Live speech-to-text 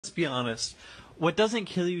Let's be honest. What doesn't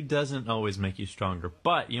kill you doesn't always make you stronger.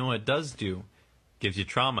 But you know what it does do? Gives you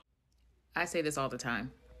trauma. I say this all the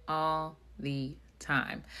time. All the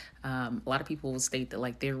time. A lot of people will state that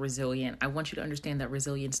like they're resilient. I want you to understand that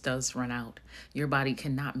resilience does run out. Your body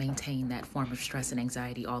cannot maintain that form of stress and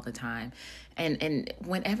anxiety all the time. And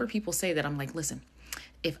whenever people say that, I'm like, listen,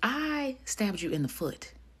 if I stabbed you in the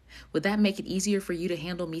foot, would that make it easier for you to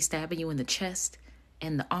handle me stabbing you in the chest,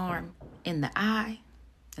 in the arm, in the eye?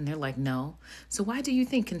 And they're like, no. So why do you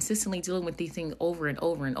think consistently dealing with these things over and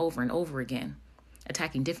over and over and over again,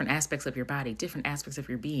 attacking different aspects of your body, different aspects of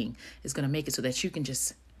your being, is going to make it so that you can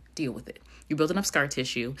just deal with it? You're building up scar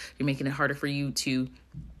tissue. You're making it harder for you to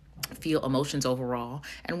feel emotions overall.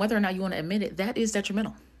 And whether or not you want to admit it, that is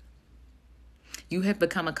detrimental. You have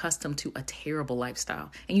become accustomed to a terrible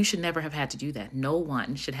lifestyle, and you should never have had to do that. No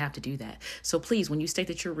one should have to do that. So please, when you state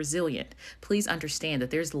that you're resilient, please understand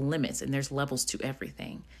that there's limits and there's levels to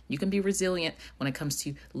everything. You can be resilient when it comes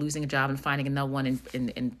to losing a job and finding another one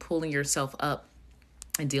and pulling yourself up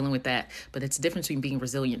and dealing with that. But it's the difference between being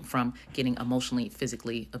resilient from getting emotionally,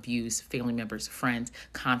 physically abused, family members, friends,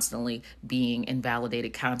 constantly being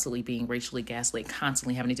invalidated, constantly being racially gaslit,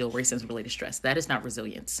 constantly having to deal with racism-related stress. That is not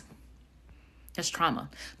resilience. That's trauma.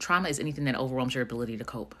 Trauma is anything that overwhelms your ability to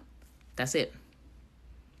cope. That's it.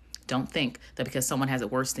 Don't think that because someone has it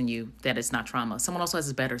worse than you, that it's not trauma. Someone also has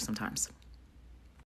it better sometimes.